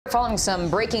Following some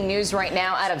breaking news right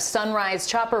now out of Sunrise,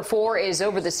 Chopper 4 is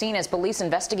over the scene as police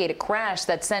investigate a crash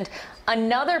that sent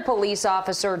another police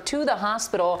officer to the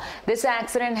hospital. This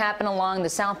accident happened along the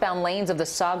southbound lanes of the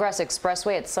Sawgrass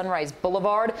Expressway at Sunrise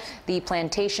Boulevard. The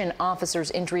Plantation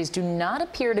officer's injuries do not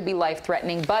appear to be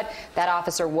life-threatening, but that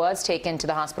officer was taken to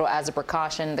the hospital as a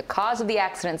precaution. The cause of the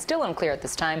accident still unclear at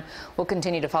this time. We'll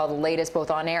continue to follow the latest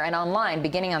both on air and online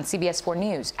beginning on CBS 4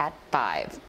 News at 5.